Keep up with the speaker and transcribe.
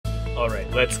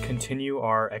Alright, let's continue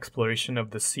our exploration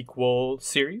of the SQL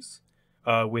series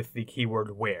with the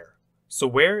keyword where. So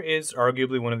where is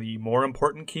arguably one of the more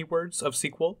important keywords of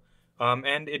SQL,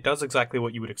 and it does exactly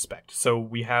what you would expect. So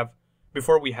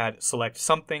before we had select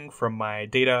something from my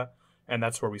data, and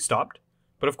that's where we stopped.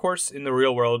 But of course, in the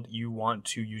real world, you want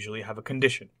to usually have a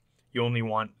condition. You only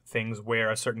want things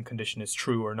where a certain condition is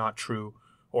true or not true,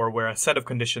 or where a set of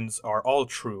conditions are all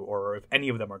true, or if any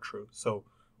of them are true. So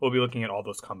we'll be looking at all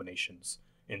those combinations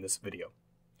in this video.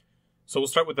 So we'll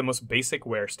start with the most basic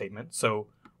where statement. So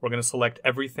we're going to select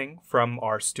everything from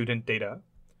our student data.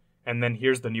 And then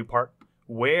here's the new part,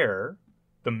 where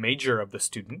the major of the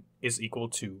student is equal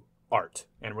to art.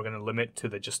 And we're going to limit to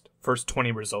the just first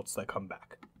 20 results that come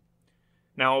back.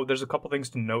 Now, there's a couple things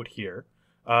to note here.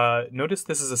 Notice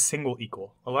this is a single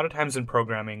equal. A lot of times in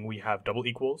programming, we have double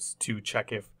equals to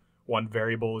check if one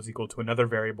variable is equal to another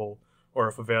variable, or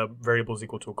if a variable is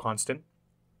equal to a constant.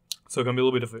 So it's going to be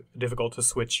a little bit difficult to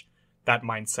switch that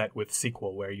mindset with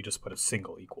SQL, where you just put a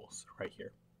single equals right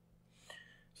here.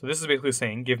 So this is basically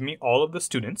saying, give me all of the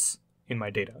students in my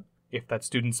data if that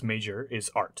student's major is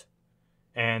art.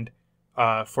 And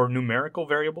for numerical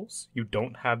variables, you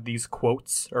don't have these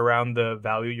quotes around the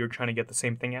value you're trying to get the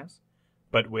same thing as.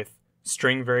 But with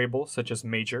string variables, such as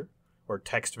major, or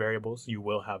text variables, you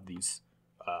will have these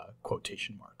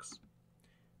quotation marks.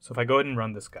 So if I go ahead and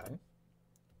run this guy,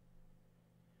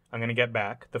 I'm going to get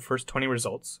back the first 20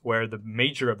 results where the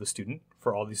major of the student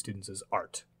for all these students is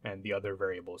art and the other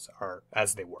variables are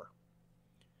as they were.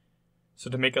 So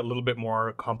to make it a little bit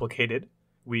more complicated,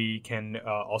 we can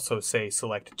also say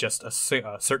select just a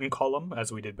certain column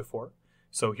as we did before.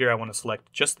 So here I want to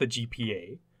select just the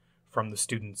GPA from the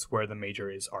students where the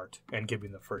major is art and give me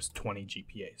the first 20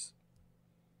 GPAs.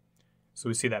 So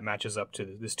we see that matches up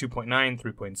to this 2.9, 3.0,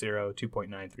 2.9,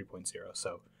 3.0.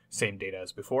 So same data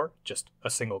as before, just a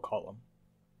single column.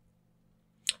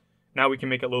 Now we can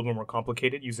make it a little bit more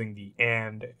complicated using the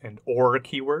and or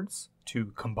keywords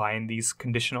to combine these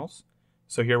conditionals.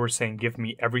 So here we're saying give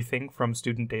me everything from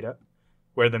student data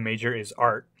where the major is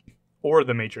art or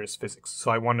the major is physics.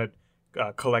 So I want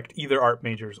to collect either art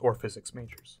majors or physics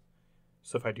majors.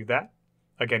 So if I do that,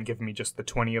 again, give me just the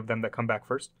 20 of them that come back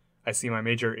first. I see my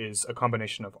major is a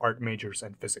combination of art majors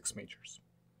and physics majors.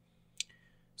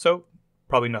 So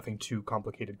probably nothing too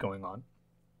complicated going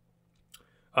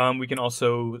on. We can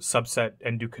also subset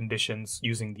and do conditions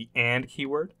using the and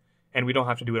keyword, and we don't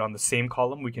have to do it on the same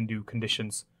column. We can do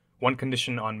conditions, one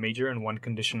condition on major and one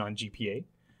condition on GPA.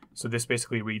 So this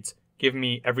basically reads, give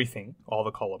me everything, all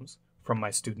the columns, from my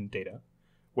student data,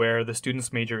 where the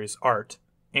student's major is art,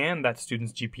 and that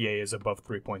student's GPA is above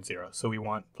 3.0. So we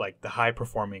want like the high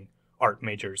performing art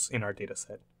majors in our data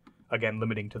set. Again,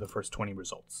 limiting to the first 20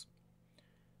 results.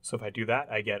 So if I do that,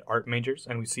 I get art majors,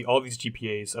 and we see all these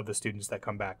GPAs of the students that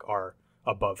come back are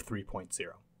above 3.0.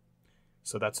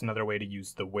 So that's another way to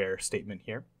use the where statement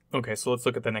here. Okay, so let's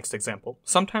look at the next example.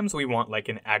 Sometimes we want like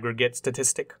an aggregate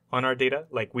statistic on our data.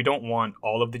 Like we don't want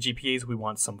all of the GPAs, we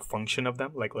want some function of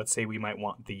them. Like let's say we might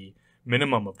want the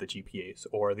minimum of the GPAs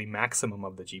or the maximum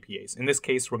of the GPAs. In this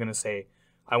case, we're going to say,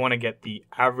 I want to get the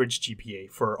average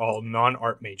GPA for all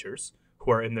non-art majors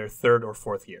who are in their third or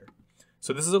fourth year.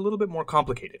 So this is a little bit more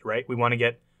complicated, right? We want to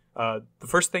get, the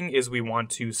first thing is we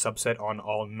want to subset on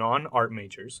all non-art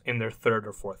majors in their third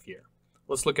or fourth year.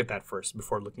 Let's look at that first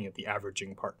before looking at the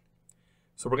averaging part.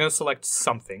 So we're going to select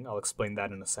something, I'll explain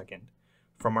that in a second,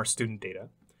 from our student data,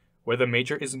 where the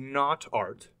major is not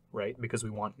art, right? Because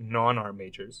we want non-art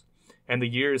majors. And the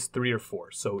year is 3 or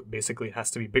 4, so basically it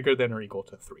has to be bigger than or equal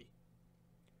to 3.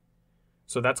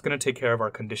 So that's going to take care of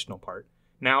our conditional part.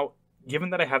 Now, given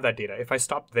that I have that data, if I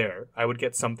stopped there, I would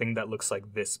get something that looks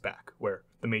like this back, where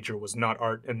the major was not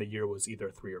art and the year was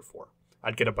either 3 or 4.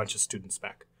 I'd get a bunch of students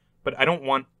back. But I don't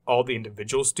want all the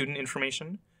individual student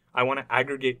information. I want to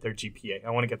aggregate their GPA.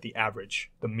 I want to get the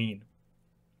average, the mean.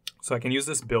 So I can use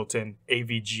this built-in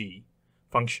AVG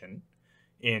function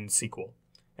in SQL.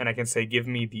 And I can say, give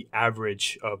me the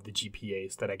average of the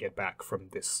GPAs that I get back from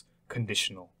this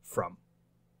conditional from.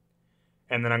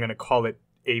 And then I'm going to call it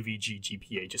AVG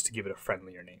GPA just to give it a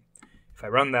friendlier name. If I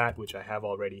run that, which I have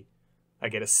already, I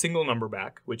get a single number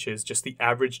back, which is just the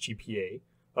average GPA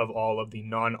of all of the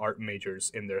non-art majors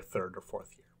in their third or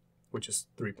fourth year, which is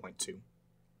 3.2.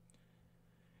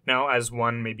 Now, as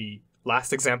one maybe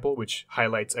last example, which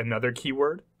highlights another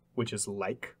keyword, which is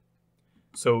like.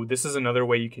 So this is another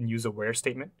way you can use a where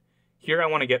statement. Here I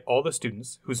want to get all the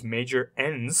students whose major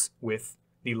ends with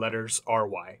the letters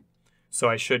RY. So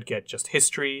I should get just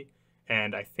history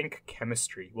and I think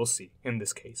chemistry. We'll see in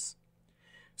this case.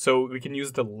 So we can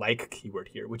use the like keyword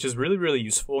here, which is really, really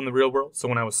useful in the real world. So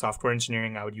when I was software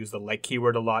engineering, I would use the like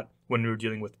keyword a lot when we were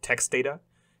dealing with text data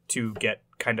to get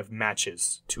kind of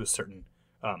matches to a certain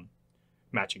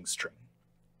matching string.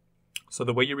 So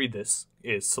the way you read this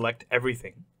is select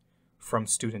everything from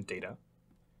student data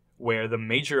where the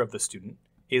major of the student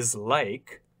is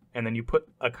like, and then you put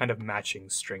a kind of matching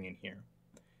string in here.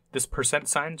 This %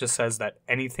 sign just says that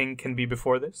anything can be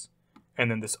before this. And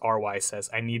then this ry says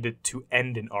I need it to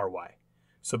end in ry.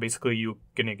 So basically you're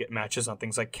going to get matches on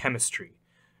things like chemistry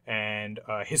and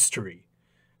history,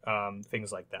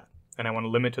 things like that. And I want to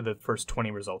limit to the first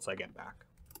 20 results I get back.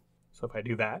 So if I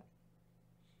do that,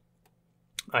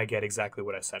 I get exactly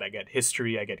what I said. I get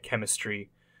history, I get chemistry,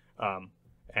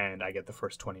 and I get the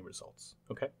first 20 results.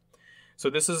 Okay. So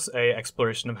this is an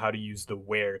exploration of how to use the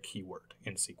where keyword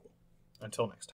in SQL. Until next time.